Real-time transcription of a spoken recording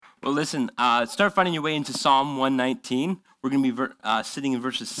Well, listen, start finding your way into Psalm 119. We're going to be sitting in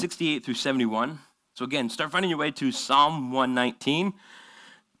verses 68 through 71. So again, start finding your way to Psalm 119,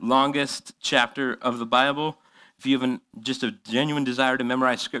 longest chapter of the Bible. If you have just a genuine desire to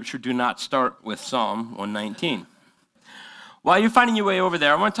memorize Scripture, do not start with Psalm 119. While you're finding your way over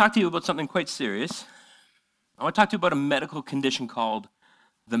there, I want to talk to you about something quite serious. I want to talk to you about a medical condition called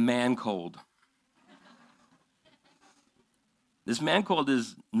the man cold. This man cold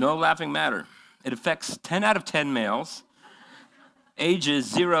is no laughing matter. It affects 10 out of 10 males, ages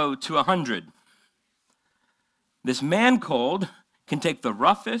 0 to 100. This man cold can take the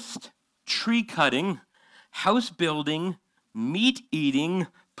roughest, tree-cutting, house-building, meat-eating,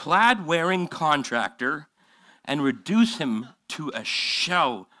 plaid-wearing contractor and reduce him to a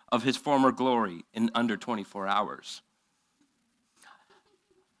shell of his former glory in under 24 hours.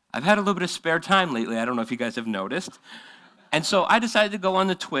 I've had a little bit of spare time lately. I don't know if you guys have noticed. And so I decided to go on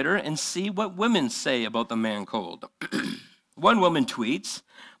the Twitter and see what women say about the man cold. One woman tweets,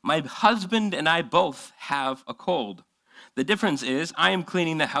 "My husband and I both have a cold. The difference is I am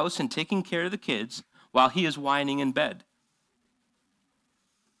cleaning the house and taking care of the kids while he is whining in bed."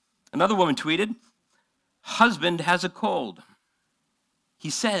 Another woman tweeted, "Husband has a cold. He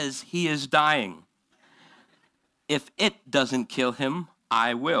says he is dying. If it doesn't kill him,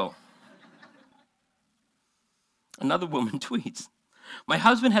 I will." Another woman tweets, "My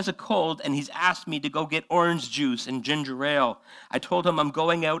husband has a cold and he's asked me to go get orange juice and ginger ale. I told him I'm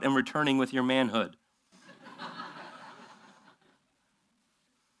going out and returning with your manhood."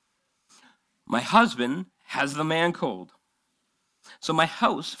 "My husband has the man cold. So my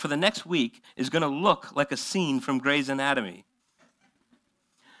house for the next week is going to look like a scene from Grey's Anatomy."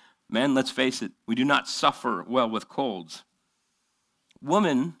 Men, let's face it, we do not suffer well with colds.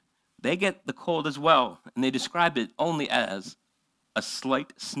 Women, they get the cold as well, and they describe it only as a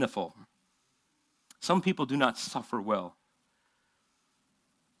slight sniffle. Some people do not suffer well.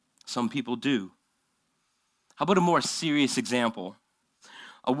 Some people do. How about a more serious example?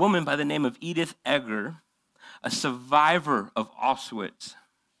 A woman by the name of Edith Egger, a survivor of Auschwitz,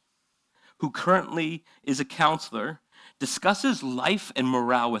 who currently is a counselor, discusses life and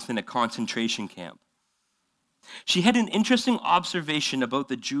morale within a concentration camp. She had an interesting observation about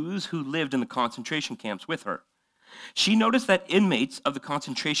the Jews who lived in the concentration camps with her. She noticed that inmates of the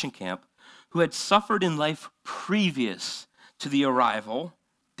concentration camp who had suffered in life previous to the arrival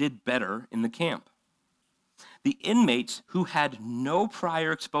did better in the camp. The inmates who had no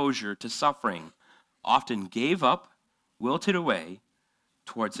prior exposure to suffering often gave up, wilted away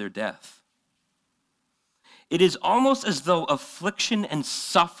towards their death. It is almost as though affliction and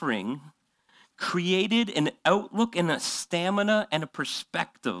suffering created an outlook and a stamina and a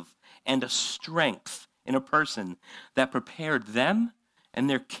perspective and a strength in a person that prepared them and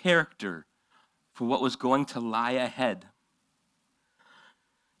their character for what was going to lie ahead.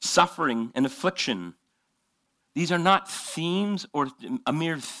 Suffering and affliction, these are not themes or a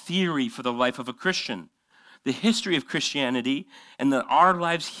mere theory for the life of a Christian. The history of Christianity and our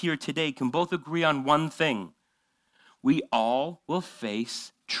lives here today can both agree on one thing. We all will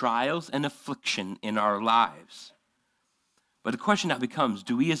face trials and affliction in our lives. But the question now becomes,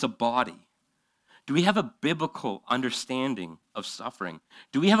 do we as a body, do we have a biblical understanding of suffering?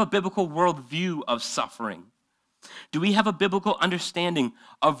 Do we have a biblical worldview of suffering? Do we have a biblical understanding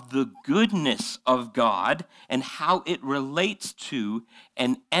of the goodness of God and how it relates to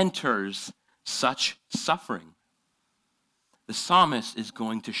and enters such suffering? The psalmist is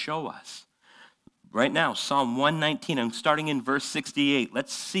going to show us. Right now, Psalm 119, I'm starting in verse 68.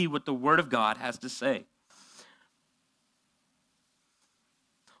 Let's see what the Word of God has to say.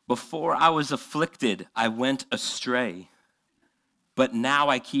 "Before I was afflicted, I went astray, but now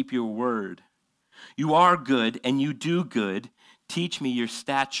I keep your word. You are good and you do good. Teach me your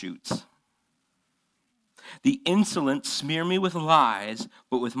statutes. The insolent smear me with lies,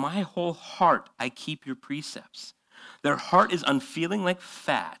 but with my whole heart I keep your precepts. Their heart is unfeeling like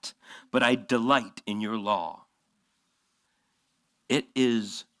fat, but I delight in your law. It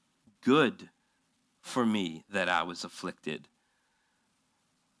is good for me that I was afflicted,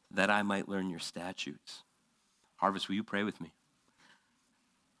 that I might learn your statutes." Harvest, will you pray with me?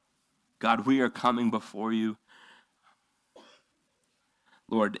 God, we are coming before you,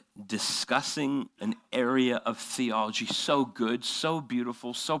 Lord, discussing an area of theology so good, so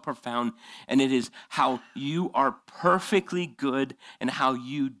beautiful, so profound, and it is how you are perfectly good and how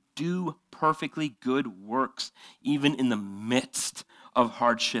you do perfectly good works, even in the midst of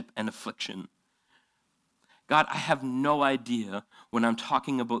hardship and affliction. God, I have no idea when I'm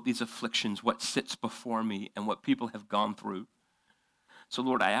talking about these afflictions what sits before me and what people have gone through. So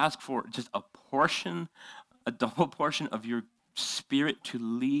Lord, I ask for just a double portion of your Spirit to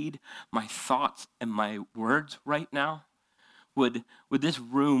lead my thoughts and my words right now. Would this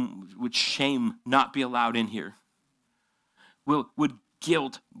room, would shame not be allowed in here? Would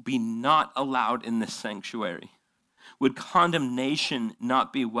guilt be not allowed in this sanctuary? Would condemnation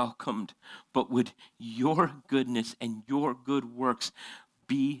not be welcomed, but would your goodness and your good works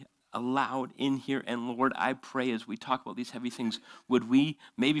be allowed in here? And Lord, I pray as we talk about these heavy things, would we,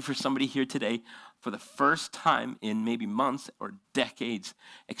 maybe for somebody here today, for the first time in maybe months or decades,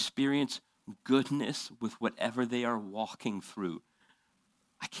 experience goodness with whatever they are walking through?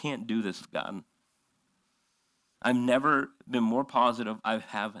 I can't do this, God. I've never been more positive. I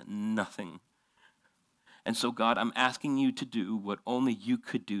have nothing. And so, God, I'm asking you to do what only you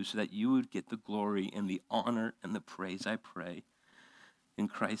could do so that you would get the glory and the honor and the praise, I pray. In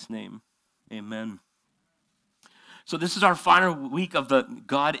Christ's name, amen. So this is our final week of the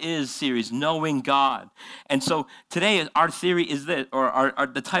God Is series, Knowing God. And so today our theory is this, or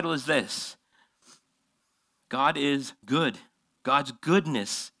the title is this: God is good. God's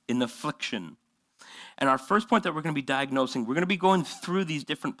goodness in affliction. And our first point that we're going to be diagnosing, we're going to be going through these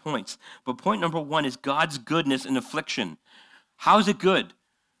different points. But point number one is God's goodness in affliction. How is it good?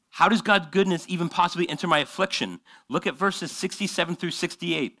 How does God's goodness even possibly enter my affliction? Look at verses 67 through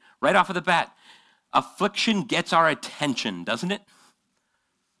 68. Right off of the bat, affliction gets our attention, doesn't it?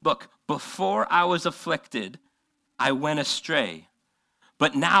 Look, before I was afflicted, I went astray.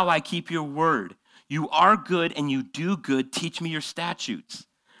 But now I keep your word. You are good and you do good. Teach me your statutes.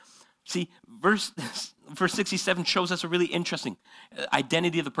 See, verse 67 shows us a really interesting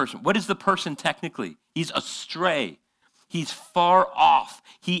identity of the person. What is the person technically? He's astray. He's far off.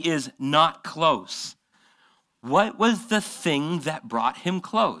 He is not close. What was the thing that brought him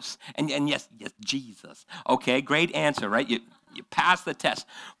close? And yes, Jesus. Okay, great answer, right? You passed the test.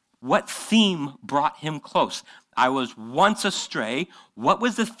 What theme brought him close? I was once astray. What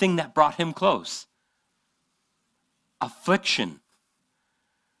was the thing that brought him close? Affliction.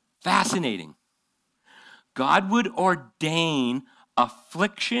 Fascinating. God would ordain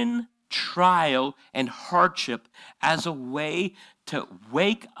affliction, trial, and hardship as a way to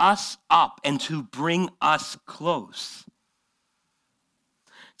wake us up and to bring us close.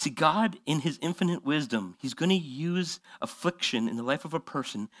 See, God, in his infinite wisdom, he's going to use affliction in the life of a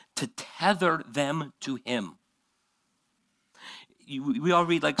person to tether them to him. We all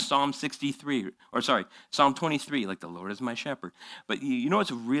read like Psalm 23, Psalm 23, like the Lord is my shepherd. But you know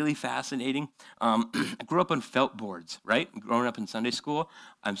what's really fascinating? I grew up on felt boards, right? Growing up in Sunday school,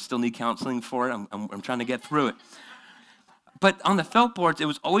 I still need counseling for it. I'm trying to get through it. But on the felt boards, it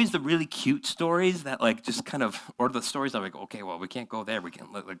was always the really cute stories that like just kind of, or the stories that were like, okay, well, we can't go there. We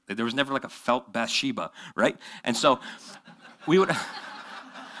can't, like, there was never like a felt Bathsheba, right? And so we would...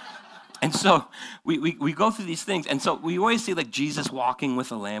 And so we go through these things, and so we always see like Jesus walking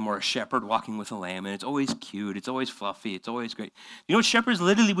with a lamb or a shepherd walking with a lamb, and it's always cute, it's always fluffy, it's always great. You know what shepherds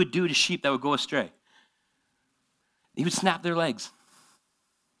literally would do to sheep that would go astray? He would snap their legs.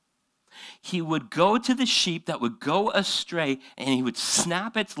 He would go to the sheep that would go astray, and he would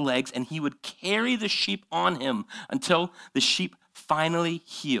snap its legs, and he would carry the sheep on him until the sheep finally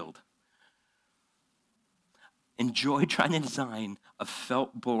healed. Enjoy trying to design a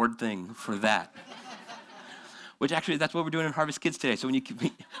felt board thing for that. Which actually, that's what we're doing in Harvest Kids today. So when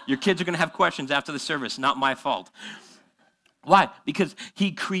your kids are going to have questions after the service, not my fault. Why? Because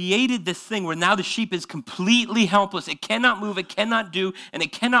he created this thing where now the sheep is completely helpless. It cannot move, it cannot do, and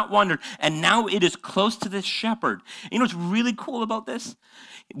it cannot wander. And now it is close to this shepherd. You know what's really cool about this?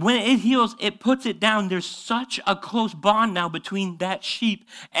 When it heals, it puts it down. There's such a close bond now between that sheep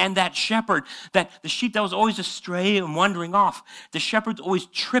and that shepherd that the sheep that was always astray and wandering off, the shepherd's always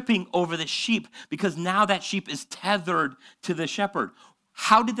tripping over the sheep because now that sheep is tethered to the shepherd.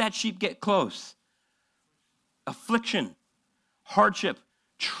 How did that sheep get close? Affliction. Hardship,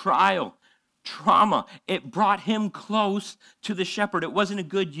 trial, trauma. It brought him close to the shepherd. It wasn't a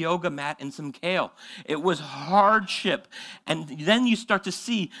good yoga mat and some kale. It was hardship. And then you start to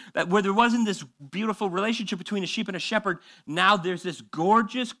see that where there wasn't this beautiful relationship between a sheep and a shepherd, now there's this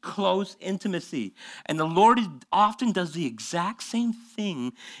gorgeous, close intimacy. And the Lord often does the exact same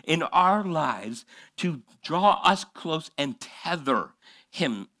thing in our lives to draw us close and tether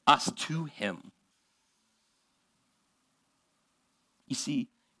us to him. You see,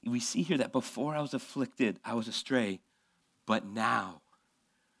 we see here that before I was afflicted, I was astray, but now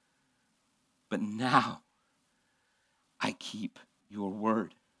I keep your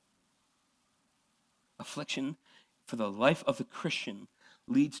word. Affliction for the life of the Christian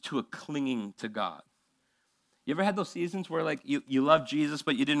leads to a clinging to God. You ever had those seasons where like you love Jesus,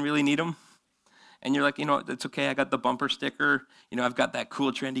 but you didn't really need him? And you're like, it's okay. I got the bumper sticker. I've got that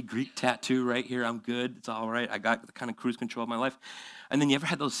cool, trendy Greek tattoo right here. I'm good. It's all right. I got the kind of cruise control of my life. And then you ever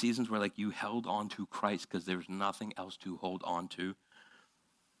had those seasons where like you held on to Christ because there's nothing else to hold on to?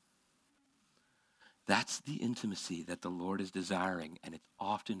 That's the intimacy that the Lord is desiring, and it's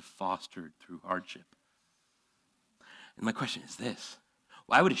often fostered through hardship. And my question is this: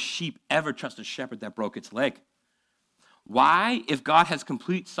 why would a sheep ever trust a shepherd that broke its leg? Why, if God has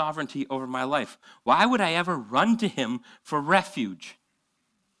complete sovereignty over my life, why would I ever run to him for refuge?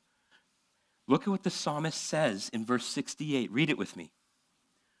 Look at what the psalmist says in verse 68. Read it with me.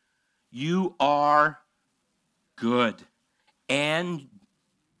 You are good and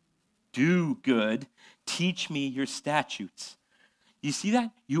do good. Teach me your statutes. You see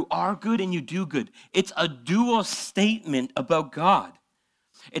that? You are good and you do good. It's a dual statement about God.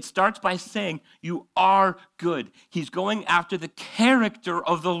 It starts by saying, you are good. He's going after the character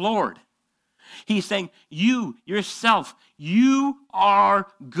of the Lord. He's saying, you, yourself, you are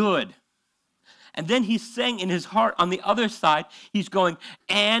good. And then he's saying in his heart on the other side, he's going,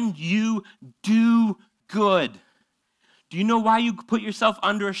 and you do good. Do you know why you put yourself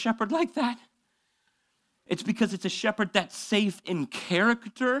under a shepherd like that? It's because it's a shepherd that's safe in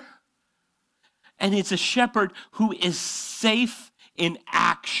character, and it's a shepherd who is safe in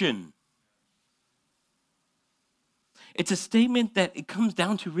action. It's a statement that it comes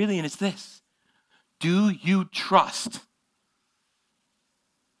down to really, and it's this: do you trust?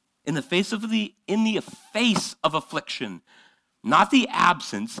 In the face of affliction, not the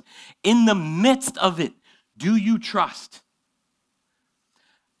absence, in the midst of it, do you trust?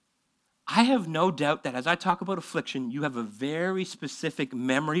 I have no doubt that as I talk about affliction, you have a very specific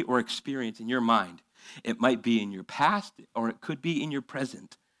memory or experience in your mind. It might be in your past, or it could be in your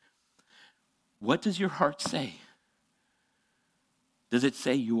present. What does your heart say? Does it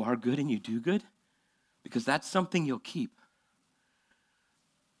say you are good and you do good? Because that's something you'll keep.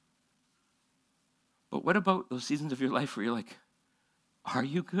 But what about those seasons of your life where you're like, are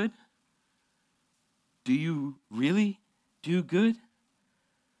you good? Do you really do good?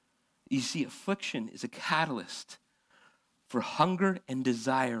 You see, affliction is a catalyst for hunger and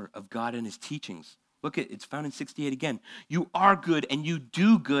desire of God and his teachings. Look at it's found in 68 again. You are good and you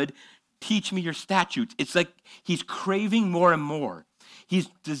do good. Teach me your statutes. It's like he's craving more and more. He's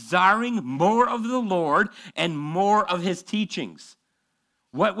desiring more of the Lord and more of his teachings.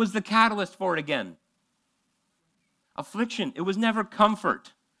 What was the catalyst for it again? Affliction. It was never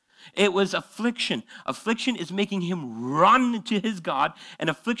comfort. It was affliction. Affliction is making him run to his God, and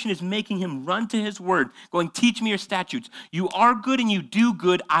affliction is making him run to his word, going, teach me your statutes. You are good and you do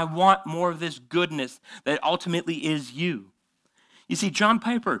good. I want more of this goodness that ultimately is you. You see, John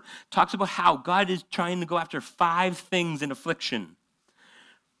Piper talks about how God is trying to go after 5 things in affliction.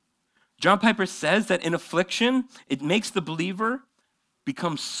 John Piper says that in affliction, it makes the believer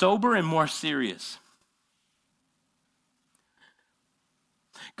become sober and more serious.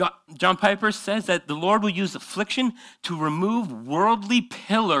 John Piper says that the Lord will use affliction to remove worldly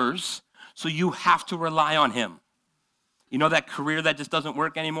pillars so you have to rely on him. You know that career that just doesn't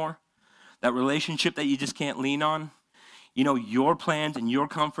work anymore? That relationship that you just can't lean on? You know, your plans and your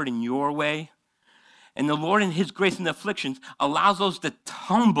comfort and your way? And the Lord in his grace in the afflictions allows those to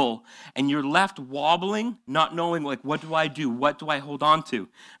tumble, and you're left wobbling, not knowing, like, what do I do? What do I hold on to?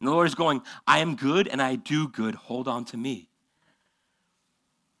 And the Lord is going, I am good and I do good. Hold on to me.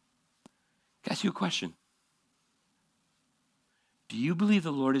 Can I ask you a question? Do you believe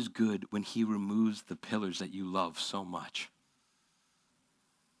the Lord is good when he removes the pillars that you love so much?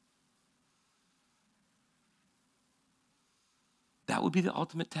 That would be the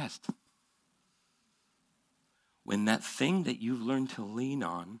ultimate test. When that thing that you've learned to lean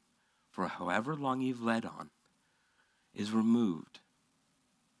on for however long you've led on is removed,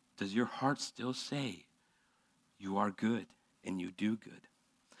 does your heart still say, you are good and you do good?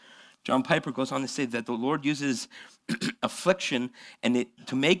 John Piper goes on to say that the Lord uses affliction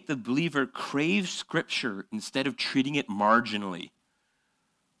to make the believer crave Scripture instead of treating it marginally.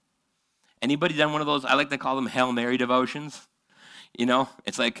 Anybody done one of those, I like to call them Hail Mary devotions? You know,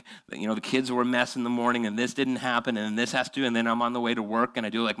 it's like, the kids were a mess in the morning and this didn't happen and this has to, and then I'm on the way to work and I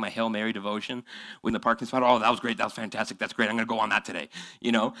do like my Hail Mary devotion in the parking spot. Oh, that was great. That was fantastic. That's great. I'm going to go on that today,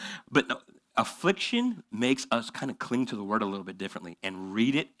 But no, affliction makes us kind of cling to the word a little bit differently and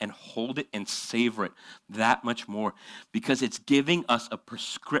read it and hold it and savor it that much more because it's giving us a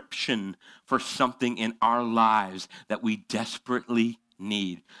prescription for something in our lives that we desperately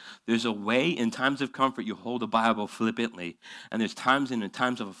need. There's a way in times of comfort you hold the Bible flippantly, and there's times in the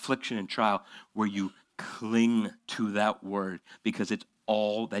times of affliction and trial where you cling to that word because it's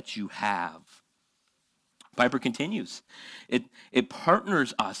all that you have. Piper continues. It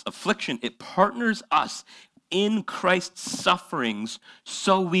partners us, affliction, it partners us in Christ's sufferings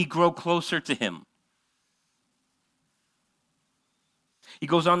so we grow closer to him. He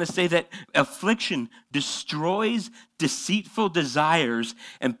goes on to say that affliction destroys deceitful desires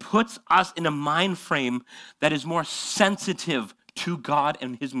and puts us in a mind frame that is more sensitive to God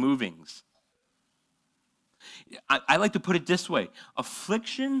and his movings. I like to put it this way.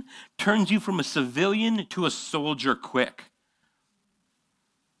 Affliction turns you from a civilian to a soldier quick.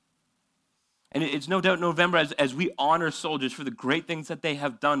 And it's no doubt November as we honor soldiers for the great things that they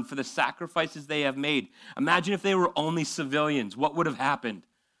have done, for the sacrifices they have made. Imagine if they were only civilians. What would have happened?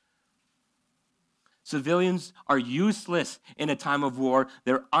 Civilians are useless in a time of war.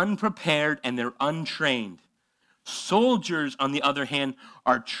 They're unprepared and they're untrained. Soldiers, on the other hand,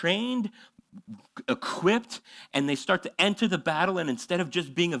 are trained, equipped, and they start to enter the battle, and instead of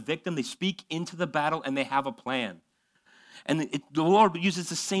just being a victim, they speak into the battle and they have a plan. And the Lord uses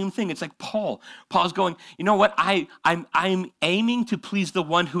the same thing. It's like Paul. Paul's going, you know what? I'm aiming to please the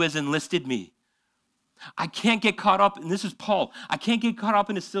one who has enlisted me. I can't get caught up, and this is Paul, I can't get caught up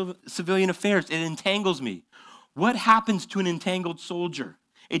in civilian affairs. It entangles me. What happens to an entangled soldier?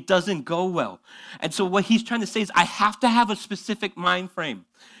 It doesn't go well. And so what he's trying to say is I have to have a specific mind frame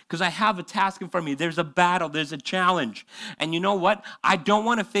because I have a task in front of me. There's a battle. There's a challenge. And you know what? I don't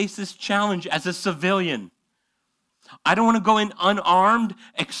want to face this challenge as a civilian. I don't want to go in unarmed,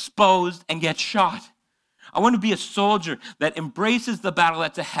 exposed, and get shot. I want to be a soldier that embraces the battle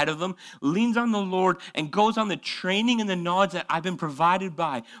that's ahead of them, leans on the Lord, and goes on the training and the knowledge that I've been provided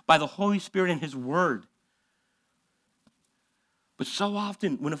by the Holy Spirit and his word. But so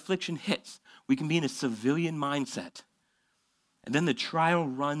often when affliction hits, we can be in a civilian mindset. And then the trial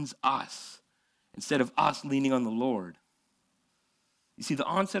runs us instead of us leaning on the Lord. You see, the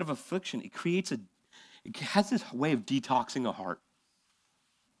onset of affliction, it has this way of detoxing a heart.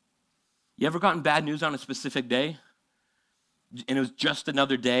 You ever gotten bad news on a specific day? And it was just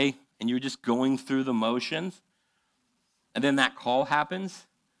another day, and you were just going through the motions? And then that call happens?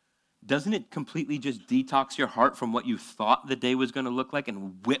 Doesn't it completely just detox your heart from what you thought the day was going to look like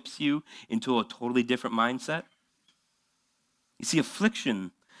and whips you into a totally different mindset? You see, affliction,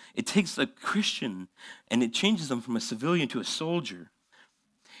 it takes a Christian and it changes them from a civilian to a soldier.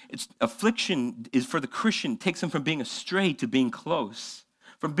 Affliction is for the Christian, takes them from being astray to being close,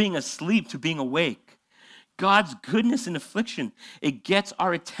 from being asleep to being awake. God's goodness in affliction, it gets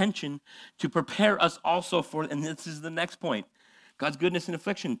our attention to prepare us also for, and this is the next point, God's goodness in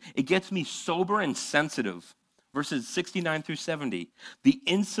affliction, it gets me sober and sensitive. Verses 69 through 70. The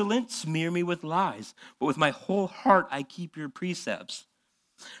insolent smear me with lies, but with my whole heart I keep your precepts.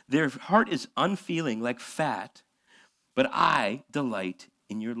 Their heart is unfeeling like fat, but I delight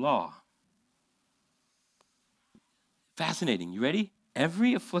in your law. Fascinating. You ready?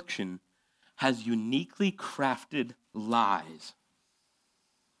 Every affliction has uniquely crafted lies.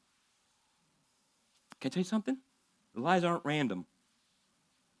 Can I tell you something? The lies aren't random.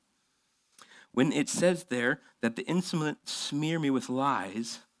 When it says there that the insolent smear me with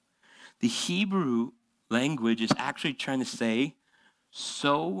lies, the Hebrew language is actually trying to say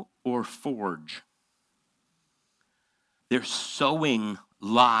sow or forge. They're sowing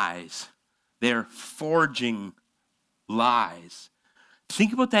lies. They're forging lies.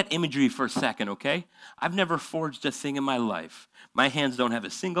 Think about that imagery for a second, okay? I've never forged a thing in my life. My hands don't have a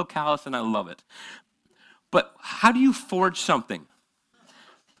single callus, and I love it. But how do you forge something?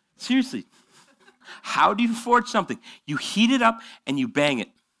 Seriously. How do you forge something? You heat it up and you bang it.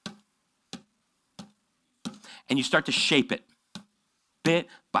 And you start to shape it. Bit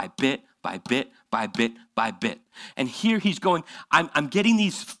by bit by bit by bit by bit. And here he's going, I'm getting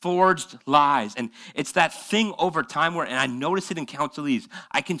these forged lies. And it's that thing over time where, and I notice it in counselees,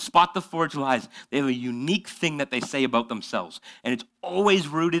 I can spot the forged lies. They have a unique thing that they say about themselves. And it's always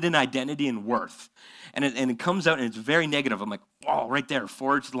rooted in identity and worth. And it comes out and it's very negative. I'm like, oh, right there,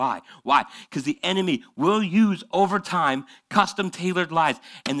 forged lie. Why? Because the enemy will use over time custom tailored lies.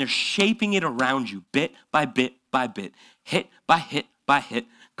 And they're shaping it around you bit by bit by bit, hit by hit by hit.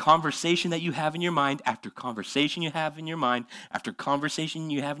 Conversation that you have in your mind after conversation you have in your mind after conversation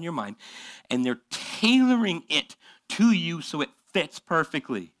you have in your mind, and they're tailoring it to you so it fits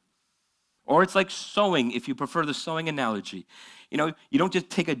perfectly. Or it's like sewing, if you prefer the sewing analogy. You know, you don't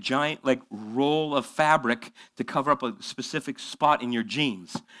just take a giant roll of fabric to cover up a specific spot in your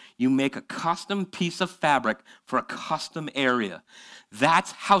jeans. You make a custom piece of fabric for a custom area.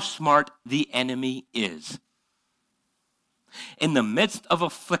 That's how smart the enemy is. In the midst of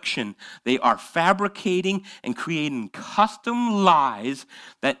affliction, they are fabricating and creating custom lies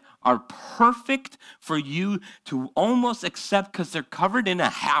that are perfect for you to almost accept because they're covered in a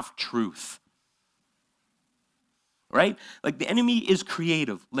half-truth. Right? Like the enemy is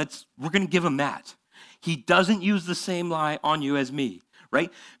creative. We're going to give him that. He doesn't use the same lie on you as me,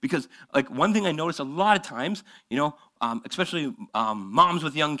 right? Because like one thing I notice a lot of times, especially moms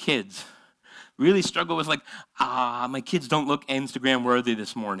with young kids, really struggle with like, my kids don't look Instagram worthy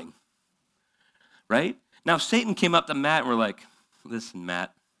this morning, right? Now if Satan came up to Matt and we're like, listen,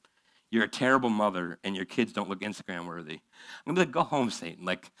 Matt, you're a terrible mother and your kids don't look Instagram worthy. I'm going to be like, go home, Satan.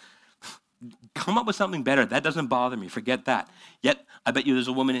 Like, come up with something better. That doesn't bother me. Forget that. Yet, I bet you there's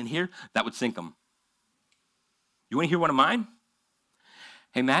a woman in here that would sink them. You want to hear one of mine?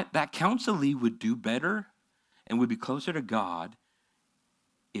 Hey, Matt, that counselee would do better and would be closer to God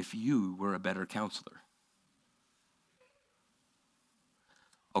if you were a better counselor.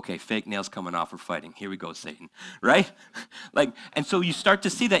 Okay, fake nails coming off for fighting. Here we go, Satan, right? And so you start to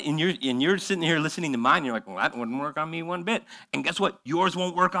see that, and you're sitting here listening to mine. You're like, well, that wouldn't work on me one bit. And guess what? Yours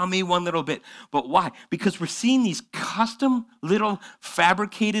won't work on me one little bit. But why? Because we're seeing these custom little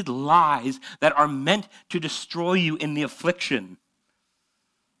fabricated lies that are meant to destroy you in the affliction.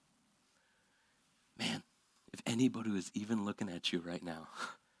 Man, if anybody was even looking at you right now,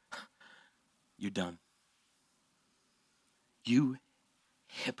 you're done. You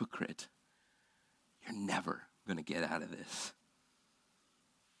hypocrite. You're never going to get out of this.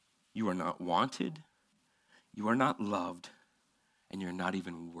 You are not wanted, you are not loved, and you're not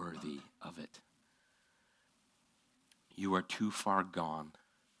even worthy of it. You are too far gone.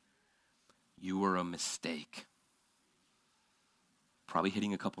 You were a mistake. Probably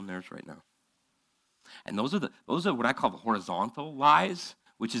hitting a couple nerves right now. And those are what I call the horizontal lies,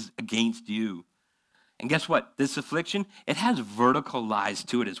 which is against you. And guess what? This affliction, it has vertical lies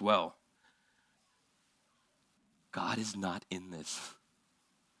to it as well. God is not in this.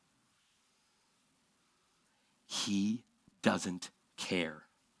 He doesn't care.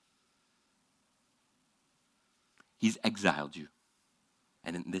 He's exiled you.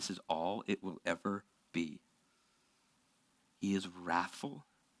 And this is all it will ever be. He is wrathful,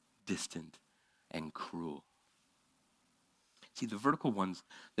 distant, and cruel. See, the vertical ones,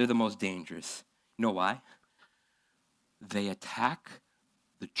 they're the most dangerous. You know why? They attack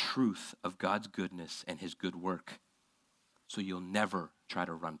the truth of God's goodness and his good work. So you'll never try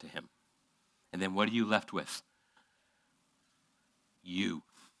to run to him. And then what are you left with? You.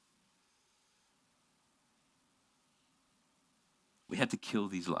 We have to kill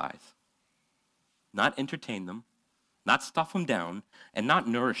these lies. Not entertain them, not stuff them down, and not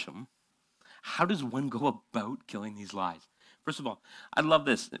nourish them. How does one go about killing these lies? First of all, I love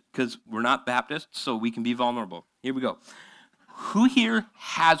this because we're not Baptists, so we can be vulnerable. Here we go. Who here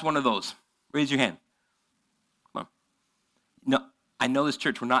has one of those? Raise your hand. Come on. No, I know this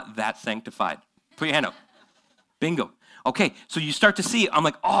church, we're not that sanctified. Put your hand up. Bingo. Okay, so you start to see, I'm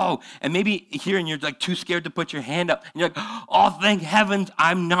like, oh, and maybe here and you're like too scared to put your hand up. And you're like, oh, thank heavens,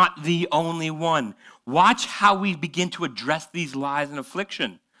 I'm not the only one. Watch how we begin to address these lies and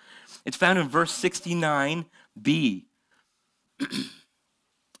affliction. It's found in verse 69b.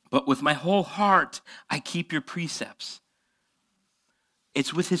 But with my whole heart, I keep your precepts.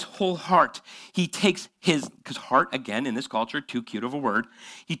 It's with his whole heart. He takes because heart, again, in this culture, too cute of a word.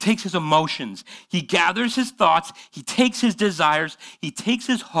 He takes his emotions. He gathers his thoughts. He takes his desires. He takes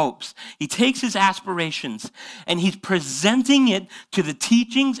his hopes. He takes his aspirations. And he's presenting it to the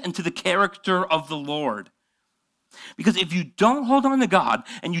teachings and to the character of the Lord. Because if you don't hold on to God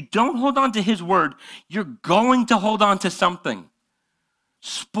and you don't hold on to his word, you're going to hold on to something.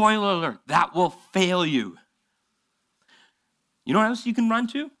 Spoiler alert, that will fail you. You know what else you can run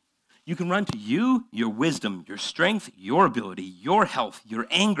to? You can run to you, your wisdom, your strength, your ability, your health, your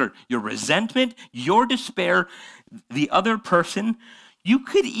anger, your resentment, your despair, the other person. You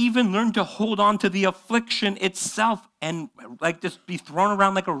could even learn to hold on to the affliction itself and like just be thrown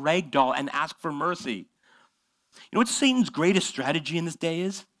around like a rag doll and ask for mercy. You know what Satan's greatest strategy in this day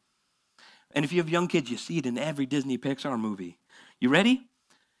is? And if you have young kids, you see it in every Disney Pixar movie. You ready?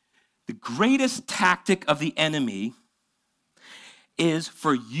 The greatest tactic of the enemy is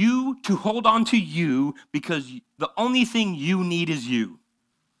for you to hold on to you because the only thing you need is you.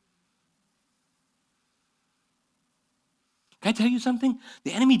 Can I tell you something?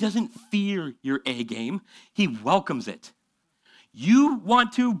 The enemy doesn't fear your A game. He welcomes it. You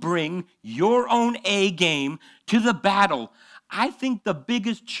want to bring your own A game to the battle. I think the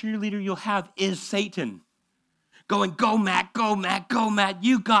biggest cheerleader you'll have is Satan. Going, go Matt, go Matt, go Matt.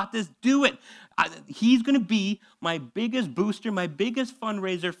 You got this, do it. He's going to be my biggest booster, my biggest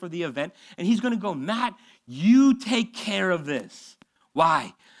fundraiser for the event. And he's going to go, Matt, you take care of this.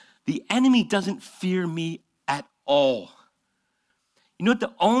 Why? The enemy doesn't fear me at all. You know what?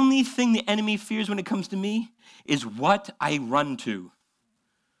 The only thing the enemy fears when it comes to me is what I run to.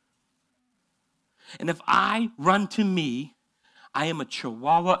 And if I run to me, I am a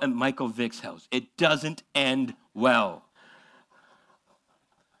chihuahua at Michael Vick's house. It doesn't end well.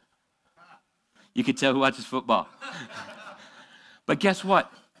 You can tell who watches football. But guess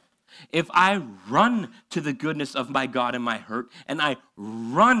what? If I run to the goodness of my God in my hurt, and I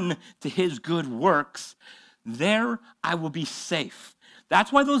run to his good works, there I will be safe.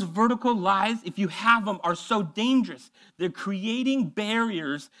 That's why those vertical lies, if you have them, are so dangerous. They're creating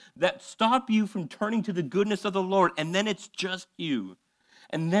barriers that stop you from turning to the goodness of the Lord, and then it's just you.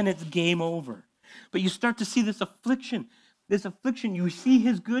 And then it's game over. But you start to see this affliction. You see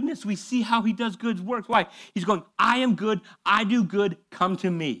his goodness. We see how he does good works. Why? He's going, I am good. I do good. Come to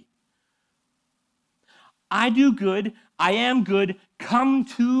me. I do good. I am good. Come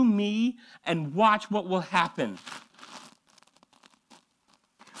to me and watch what will happen.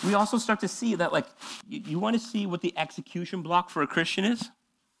 We also start to see that, like, you want to see what the execution block for a Christian is?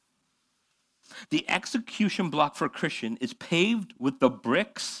 The execution block for a Christian is paved with the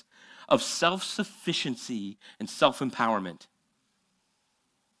bricks of self-sufficiency and self-empowerment.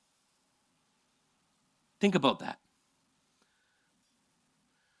 Think about that.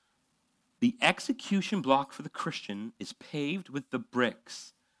 The execution block for the Christian is paved with the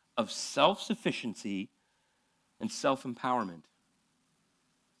bricks of self-sufficiency and self-empowerment.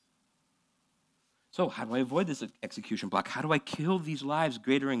 So how do I avoid this execution block? How do I kill these lives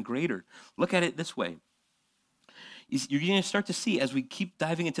greater and greater? Look at it this way. You're going to start to see, as we keep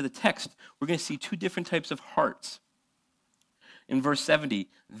diving into the text, we're going to see two different types of hearts. In verse 70,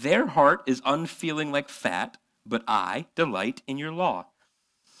 their heart is unfeeling like fat, but I delight in your law.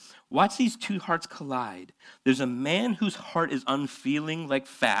 Watch these two hearts collide. There's a man whose heart is unfeeling like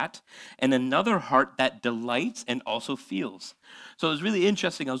fat, and another heart that delights and also feels. So it was really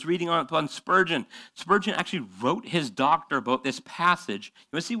interesting. I was reading on Spurgeon. Spurgeon actually wrote his doctor about this passage.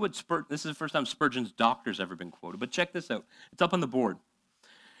 You want to see what this is the first time Spurgeon's doctor's ever been quoted, but check this out. It's up on the board.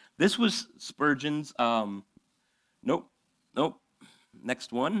 This was Spurgeon's, nope.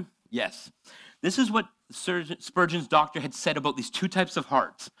 Next one, yes. This is what Spurgeon's doctor had said about these two types of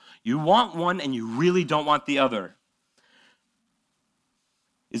hearts. You want one and you really don't want the other.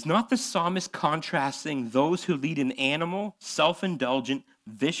 Is not the psalmist contrasting those who lead an animal, self-indulgent,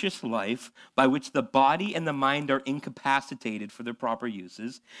 vicious life by which the body and the mind are incapacitated for their proper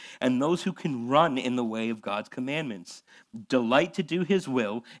uses, and those who can run in the way of God's commandments, delight to do his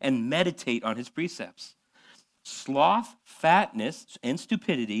will, and meditate on his precepts? Sloth, fatness, and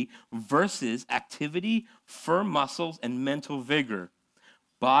stupidity versus activity, firm muscles, and mental vigor.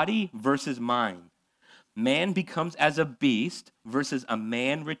 Body versus mind. Man becomes as a beast versus a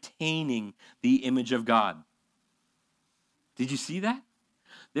man retaining the image of God. Did you see that?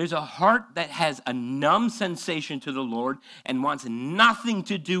 There's a heart that has a numb sensation to the Lord and wants nothing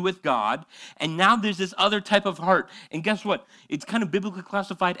to do with God. And now there's this other type of heart. And guess what? It's kind of biblically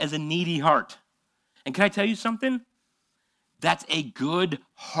classified as a needy heart. And can I tell you something? That's a good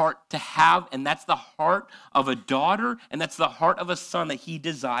heart to have, and that's the heart of a daughter, and that's the heart of a son that he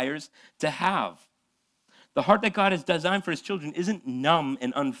desires to have. The heart that God has designed for his children isn't numb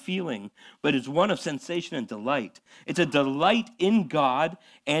and unfeeling, but is one of sensation and delight. It's a delight in God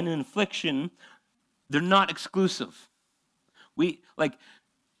and in affliction. They're not exclusive.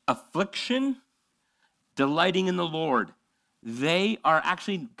 Affliction, delighting in the Lord, they are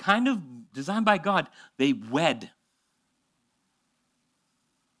actually kind of designed by God. They wed.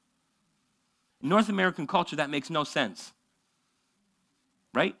 In North American culture, that makes no sense,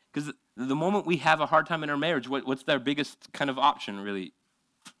 right? Because the moment we have a hard time in our marriage, what's their biggest kind of option, really?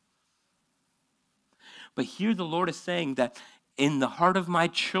 But here the Lord is saying that in the heart of my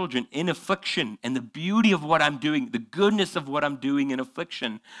children, in affliction, and the beauty of what I'm doing, the goodness of what I'm doing in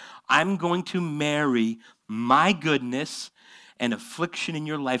affliction, I'm going to marry my goodness and affliction in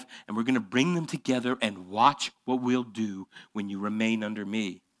your life, and we're going to bring them together and watch what we'll do when you remain under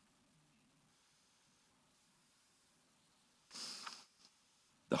me.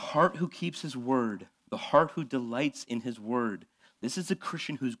 The heart who keeps his word, the heart who delights in his word. This is a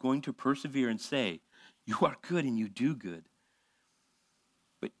Christian who's going to persevere and say, you are good and you do good.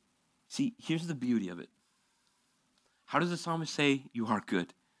 But see, here's the beauty of it. How does the psalmist say you are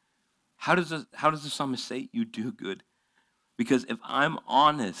good? How does the psalmist say you do good? Because if I'm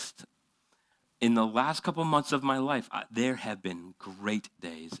honest, in the last couple months of my life, there have been great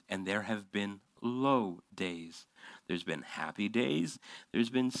days and there have been low days. There's been happy days. There's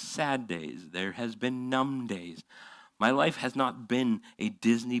been sad days. There has been numb days. My life has not been a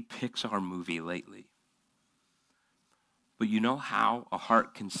Disney Pixar movie lately. But you know how a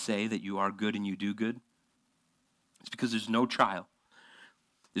heart can say that you are good and you do good? It's because there's no trial.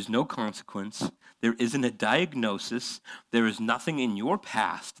 There's no consequence. There isn't a diagnosis. There is nothing in your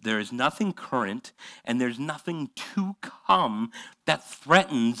past. There is nothing current. And there's nothing to come that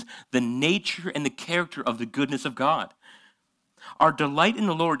threatens the nature and the character of the goodness of God. Our delight in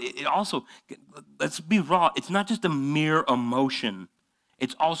the Lord, it also, let's be raw, it's not just a mere emotion.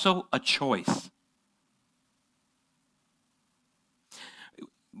 It's also a choice.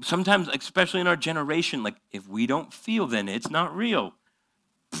 Sometimes, especially in our generation, like if we don't feel, then it's not real.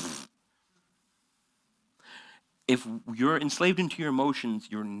 If you're enslaved into your emotions,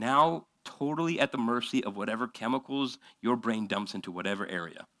 you're now totally at the mercy of whatever chemicals your brain dumps into whatever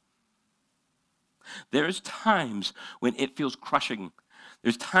area. There's times when it feels crushing.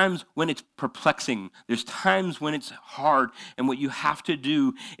 There's times when it's perplexing. There's times when it's hard. And what you have to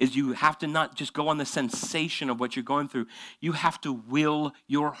do is you have to not just go on the sensation of what you're going through. You have to will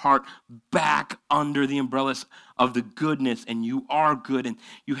your heart back under the umbrellas of the goodness. And you are good. And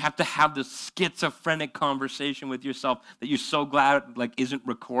you have to have this schizophrenic conversation with yourself that you're so glad like isn't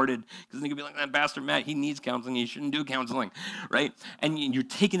recorded. Because then you can be like, that Pastor Matt, he needs counseling. He shouldn't do counseling, right? And you're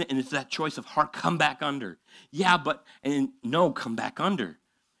taking it, and it's that choice of heart, come back under. Yeah, but, and no, come back under.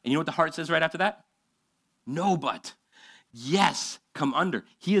 And you know what the heart says right after that? No, but. Yes, come under.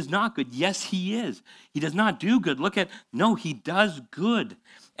 He is not good. Yes, he is. He does not do good. Look at, no, he does good.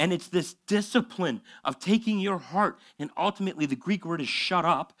 And it's this discipline of taking your heart, and ultimately the Greek word is shut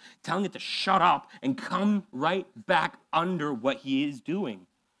up, telling it to shut up and come right back under what he is doing.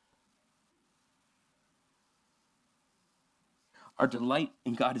 Our delight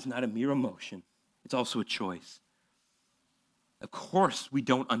in God is not a mere emotion. It's also a choice. Of course, we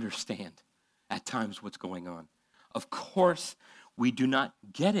don't understand at times what's going on. Of course, we do not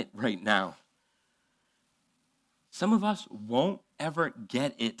get it right now. Some of us won't ever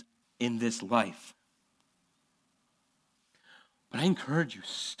get it in this life. But I encourage you,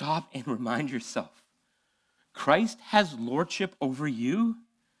 stop and remind yourself, Christ has lordship over you,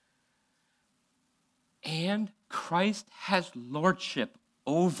 and Christ has lordship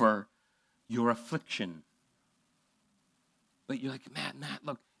over your affliction. But you're like, Matt,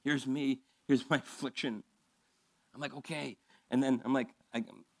 look, here's me. Here's my affliction. I'm like, okay. And then I'm like,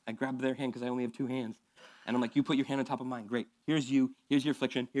 I grab their hand because I only have two hands. And I'm like, you put your hand on top of mine. Great. Here's you. Here's your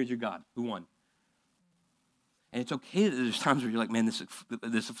affliction. Here's your God. Who won? And it's okay that there's times where you're like, man,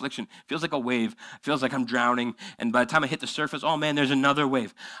 this affliction feels like a wave. Feels like I'm drowning. And by the time I hit the surface, oh, man, there's another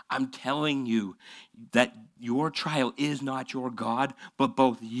wave. I'm telling you that your trial is not your God, but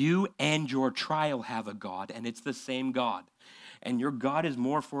both you and your trial have a God, and it's the same God. And your God is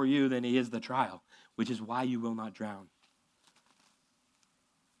more for you than he is the trial, which is why you will not drown.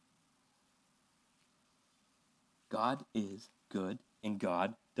 God is good, and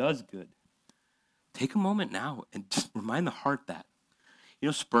God does good. Take a moment now and just remind the heart that. You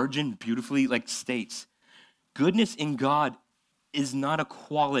know, Spurgeon beautifully states, goodness in God is not a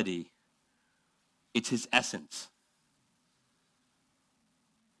quality, it's his essence.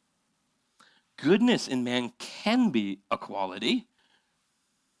 Goodness in man can be a quality,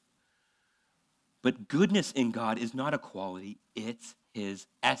 but goodness in God is not a quality, it's his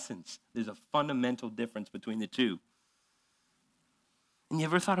essence. There's a fundamental difference between the two. And you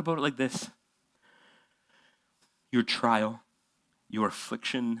ever thought about it like this? Your trial, your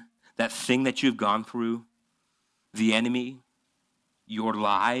affliction, that thing that you've gone through, the enemy, your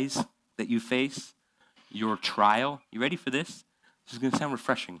lies that you face, your trial. You ready for this? This is going to sound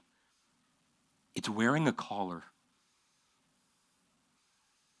refreshing. It's wearing a collar.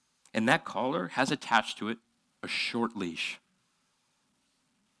 And that collar has attached to it a short leash.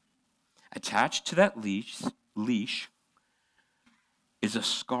 Attached to that leash is a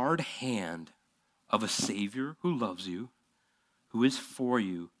scarred hand of a Savior who loves you, who is for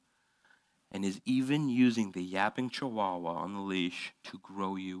you, and is even using the yapping chihuahua on the leash to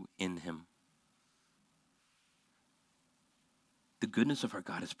grow you in him. The goodness of our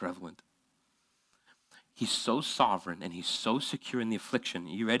God is prevalent. He's so sovereign and he's so secure in the affliction. Are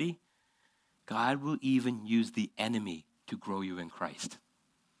you ready? God will even use the enemy to grow you in Christ.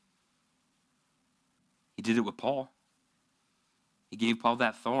 He did it with Paul. He gave Paul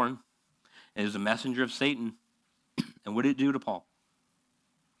that thorn. It was a messenger of Satan. And what did it do to Paul?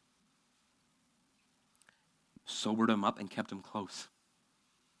 Sobered him up and kept him close.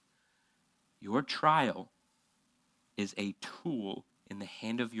 Your trial is a tool in the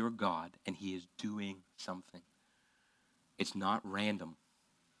hand of your God, and he is doing something. It's not random,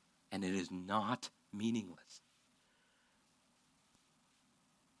 and it is not meaningless.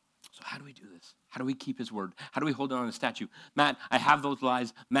 So how do we do this? How do we keep his word? How do we hold on to the statue? Matt, I have those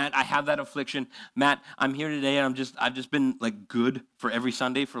lies. Matt, I have that affliction. Matt, I'm here today and I've just been like good for every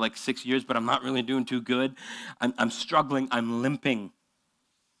Sunday for like 6 years, but I'm not really doing too good. I'm struggling. I'm limping.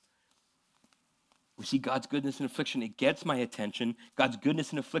 We see God's goodness in affliction. It gets my attention. God's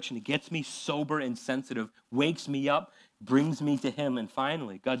goodness in affliction. It gets me sober and sensitive, wakes me up, brings me to him. And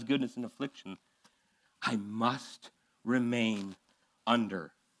finally, God's goodness in affliction. I must remain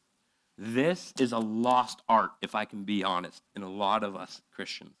under. This is a lost art, if I can be honest, in a lot of us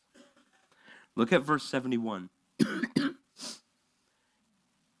Christians. Look at verse 71.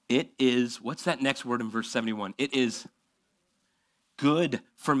 It is, what's that next word in verse 71? It is good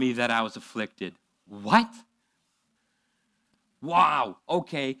for me that I was afflicted. What? Wow,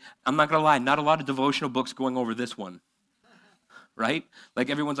 okay. I'm not going to lie, not a lot of devotional books going over this one, right? Like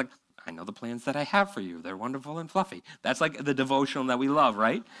everyone's like, I know the plans that I have for you. They're wonderful and fluffy. That's like the devotional that we love,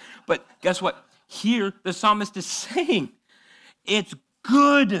 right? But guess what? Here, the psalmist is saying, it's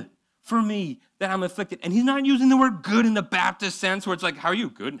good for me that I'm afflicted. And he's not using the word good in the Baptist sense where it's like, how are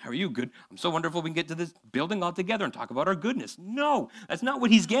you? Good. How are you? Good. I'm so wonderful we can get to this building all together and talk about our goodness. No, that's not what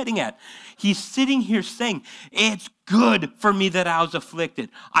he's getting at. He's sitting here saying, it's good for me that I was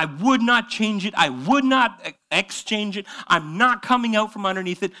afflicted. I would not change it. I would not exchange it. I'm not coming out from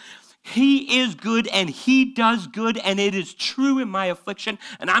underneath it. He is good and he does good, and it is true in my affliction.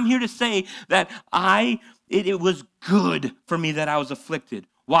 And I'm here to say that it was good for me that I was afflicted.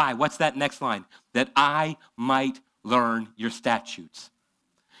 Why? What's that next line? That I might learn your statutes.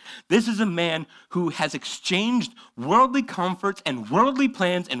 This is a man who has exchanged worldly comforts and worldly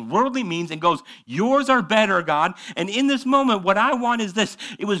plans and worldly means and goes, yours are better, God. And in this moment, what I want is this.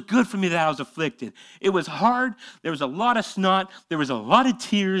 It was good for me that I was afflicted. It was hard. There was a lot of snot. There was a lot of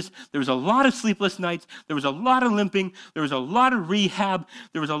tears. There was a lot of sleepless nights. There was a lot of limping. There was a lot of rehab.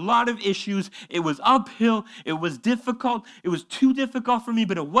 There was a lot of issues. It was uphill. It was difficult. It was too difficult for me,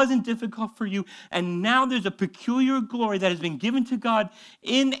 but it wasn't difficult for you. And now there's a peculiar glory that has been given to God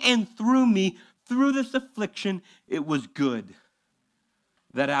in and through me, through this affliction. It was good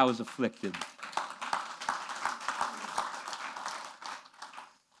that I was afflicted.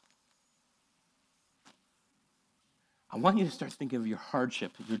 I want you to start thinking of your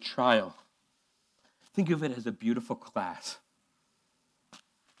hardship, your trial. Think of it as a beautiful class.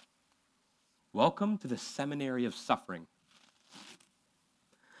 Welcome to the seminary of suffering.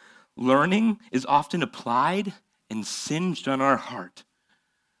 Learning is often applied and singed on our heart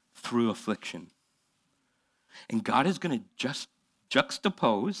through affliction. And God is going to just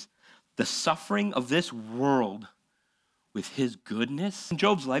juxtapose the suffering of this world with his goodness in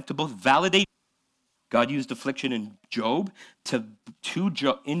Job's life to both validate. God used affliction in Job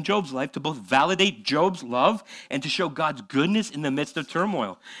in Job's life to both validate Job's love and to show God's goodness in the midst of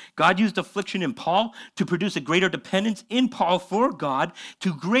turmoil. God used affliction in Paul to produce a greater dependence in Paul for God,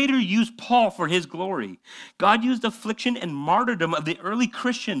 to greater use Paul for his glory. God used affliction and martyrdom of the early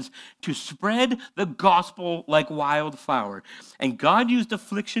Christians to spread the gospel like wildfire. And God used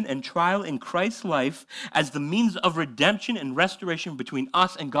affliction and trial in Christ's life as the means of redemption and restoration between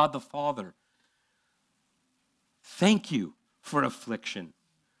us and God the Father. Thank you for affliction.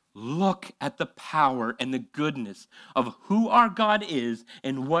 Look at the power and the goodness of who our God is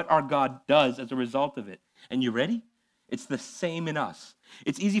and what our God does as a result of it. And you ready? It's the same in us.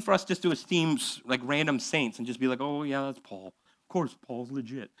 It's easy for us just to esteem like random saints and just be like, oh yeah, that's Paul. Of course, Paul's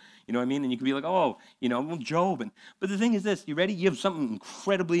legit. You know what I mean? And you can be like, oh, well, Job. But the thing is this, you ready? You have something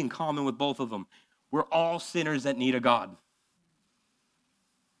incredibly in common with both of them. We're all sinners that need a God.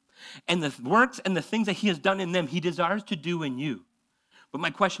 And the works and the things that he has done in them, he desires to do in you. But my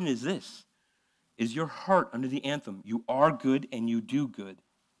question is this: is your heart under the anthem, you are good and you do good?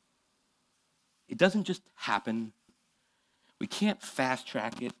 It doesn't just happen. We can't fast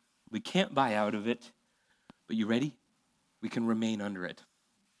track it. We can't buy out of it. But you ready? We can remain under it.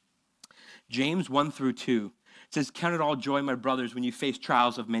 James 1-2 says, count it all joy, my brothers, when you face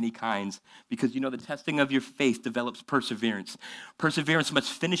trials of many kinds, because the testing of your faith develops perseverance. Perseverance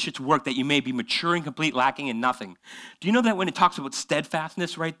must finish its work that you may be mature and complete, lacking in nothing. Do you know that when it talks about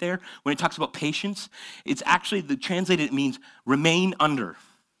steadfastness right there, when it talks about patience, it's actually, translated, it means remain under.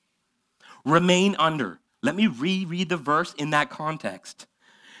 Remain under. Let me reread the verse in that context.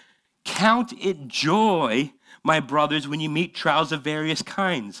 Count it joy, my brothers, when you meet trials of various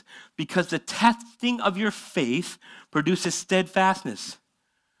kinds, because the testing of your faith produces steadfastness.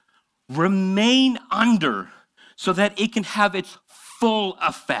 Remain under so that it can have its full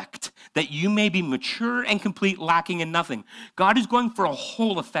effect, that you may be mature and complete, lacking in nothing. God is going for a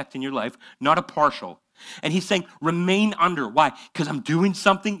whole effect in your life, not a partial. And he's saying, remain under. Why? Because I'm doing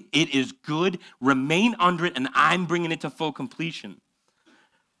something. It is good. Remain under it, and I'm bringing it to full completion.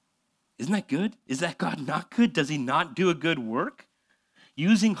 Isn't that good? Is that God not good? Does he not do a good work?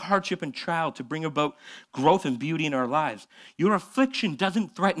 Using hardship and trial to bring about growth and beauty in our lives. Your affliction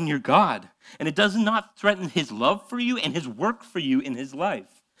doesn't threaten your God, and it does not threaten his love for you and his work for you in his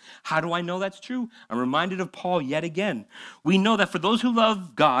life. How do I know that's true? I'm reminded of Paul yet again. We know that for those who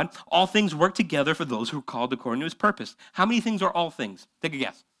love God, all things work together for those who are called according to his purpose. How many things are all things? Take a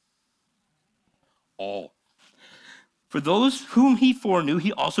guess. All. For those whom he foreknew,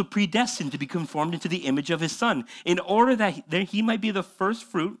 he also predestined to be conformed into the image of his Son, in order that he might be the first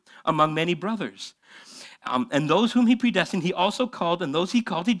fruit among many brothers. And those whom he predestined, he also called, and those he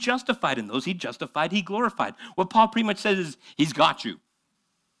called, he justified, and those he justified, he glorified. What Paul pretty much says is, he's got you.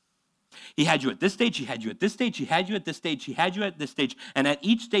 He had you at this stage, he had you at this stage, he had you at this stage, he had you at this stage, and at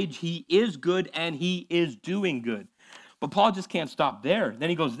each stage, he is good, and he is doing good. But Paul just can't stop there. Then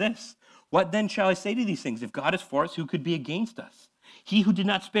he goes this. What then shall I say to these things? If God is for us, who could be against us? He who did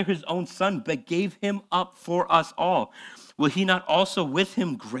not spare his own Son, but gave him up for us all, will he not also with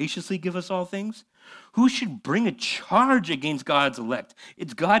him graciously give us all things? Who should bring a charge against God's elect?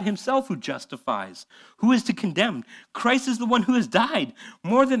 It's God himself who justifies. Who is to condemn? Christ is the one who has died.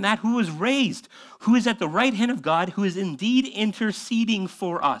 More than that, who was raised, who is at the right hand of God, who is indeed interceding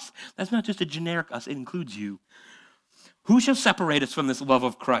for us. That's not just a generic us, it includes you. Who shall separate us from this love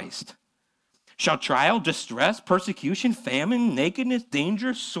of Christ? Shall trial, distress, persecution, famine, nakedness,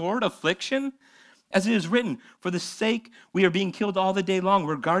 danger, sword, affliction? As it is written, for the sake we are being killed all the day long,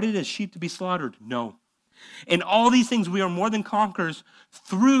 regarded as sheep to be slaughtered. No. In all these things we are more than conquerors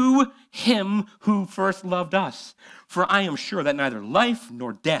through him who first loved us. For I am sure that neither life,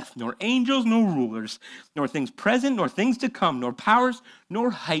 nor death, nor angels, nor rulers, nor things present, nor things to come, nor powers,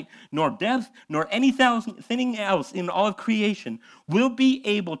 nor height, nor depth, nor anything else in all of creation will be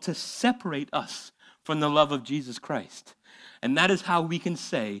able to separate us from the love of Jesus Christ. And that is how we can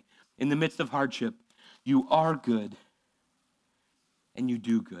say, in the midst of hardship, you are good and you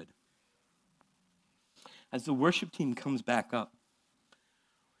do good. As the worship team comes back up,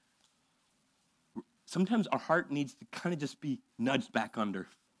 sometimes our heart needs to kind of just be nudged back under.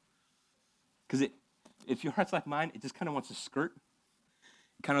 Because if your heart's like mine, it just kind of wants to skirt.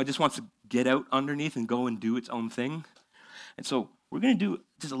 It kind of just wants to get out underneath and go and do its own thing. And so we're going to do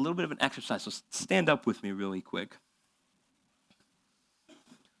just a little bit of an exercise. So stand up with me really quick.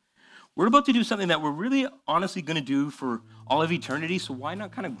 We're about to do something that we're really honestly going to do for all of eternity, so why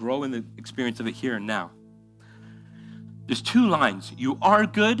not kind of grow in the experience of it here and now? There's two lines. You are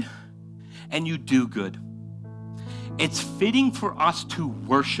good and you do good. It's fitting for us to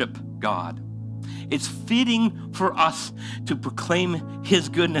worship God. It's fitting for us to proclaim his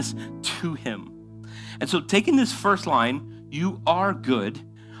goodness to him. And so taking this first line, you are good,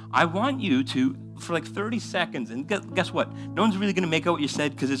 I want you to, for like 30 seconds, and guess what? No one's really going to make out what you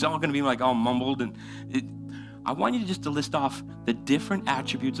said because it's all going to be like all mumbled. I want you to list off the different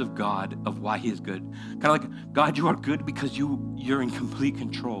attributes of God, of why he is good. Kind of like, God, you are good because you're in complete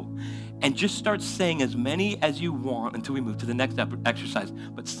control. And just start saying as many as you want until we move to the next exercise.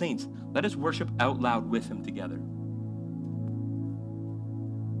 But saints, let us worship out loud with him together.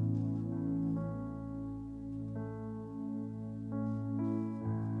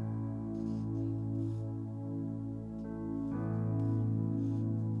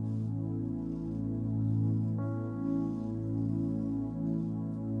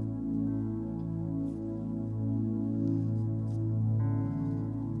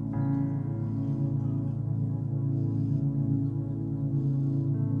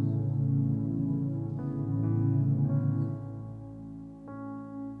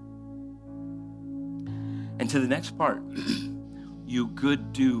 And to the next part, you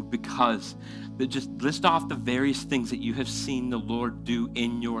good do because, just list off the various things that you have seen the Lord do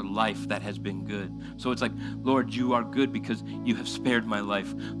in your life that has been good. So it's like, Lord, you are good because you have spared my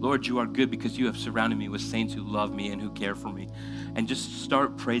life. Lord, you are good because you have surrounded me with saints who love me and who care for me. And just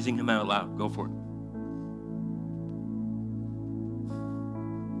start praising him out loud. Go for it.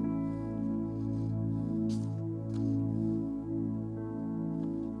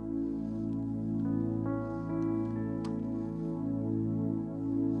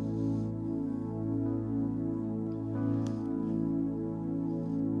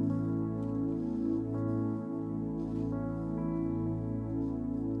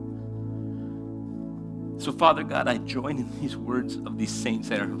 So, Father God, I join in these words of these saints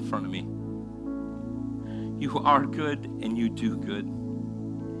that are in front of me. You are good and you do good.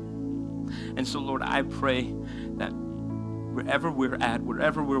 And so, Lord, I pray that wherever we're at,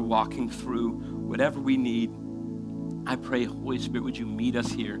 wherever we're walking through, whatever we need, I pray, Holy Spirit, would you meet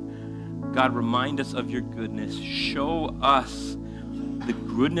us here? God, remind us of your goodness. Show us the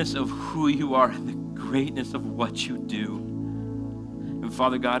goodness of who you are and the greatness of what you do. And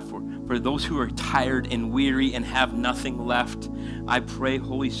Father God, for those who are tired and weary and have nothing left, I pray,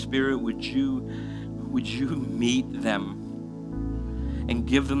 Holy Spirit, would you meet them and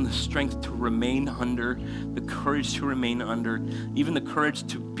give them the strength to remain under, the courage to remain under, even the courage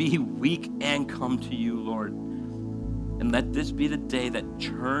to be weak and come to you, Lord. And let this be the day that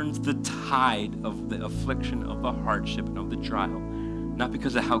turns the tide of the affliction, of the hardship, and of the trial, not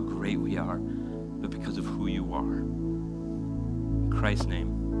because of how great we are, but because of who you are. In Christ's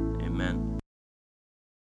name, amen.